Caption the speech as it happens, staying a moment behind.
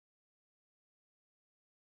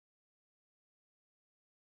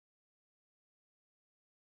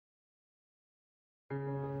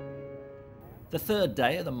The third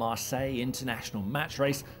day of the Marseille International Match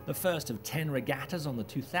Race, the first of 10 regattas on the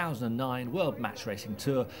 2009 World Match Racing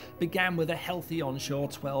Tour, began with a healthy onshore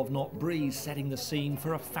 12-knot breeze setting the scene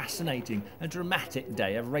for a fascinating and dramatic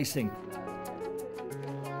day of racing.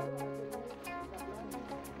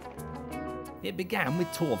 It began with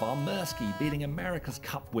Torvar Mirsky beating America's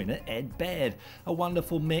Cup winner Ed Baird, a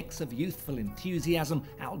wonderful mix of youthful enthusiasm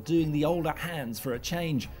outdoing the older hands for a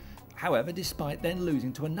change. However, despite then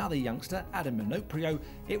losing to another youngster, Adam Minoprio,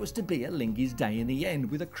 it was to be a Lingy's day in the end,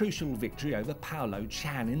 with a crucial victory over Paolo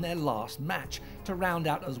Chan in their last match to round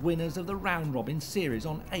out as winners of the round-robin series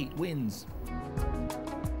on 8 wins.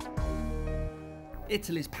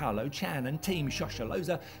 Italy's Paolo Chan and Team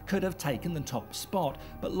Shosholoza could have taken the top spot,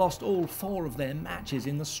 but lost all 4 of their matches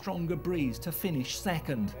in the stronger breeze to finish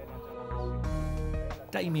second.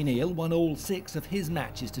 Damien Hill won all 6 of his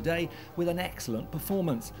matches today with an excellent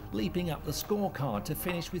performance, leaping up the scorecard to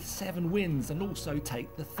finish with 7 wins and also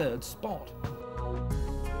take the 3rd spot.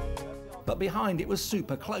 But behind it was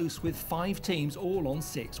super close, with 5 teams all on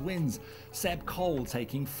 6 wins, Seb Cole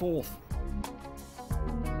taking 4th.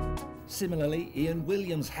 Similarly, Ian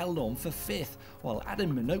Williams held on for 5th, while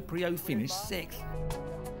Adam Minoprio finished 6th.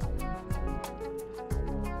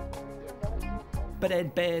 But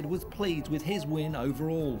Ed Baird was pleased with his win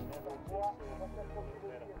overall.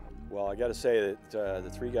 Well, I got to say that the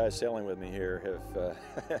 3 guys sailing with me here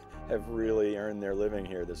have really earned their living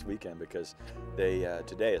here this weekend, because they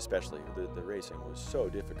today especially the racing was so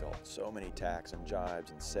difficult, so many tacks and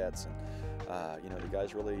jibes and sets, and you know, the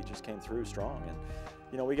guys really just came through strong. And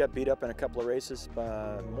you know, we got beat up in a couple of races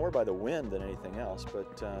more by the wind than anything else,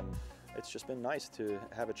 but it's just been nice to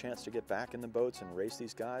have a chance to get back in the boats and race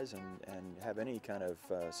these guys and have any kind of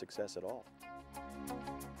success at all.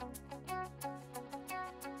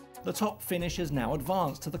 The top finishers now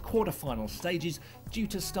advance to the quarterfinal stages, due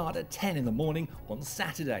to start at 10 in the morning on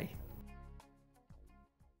Saturday.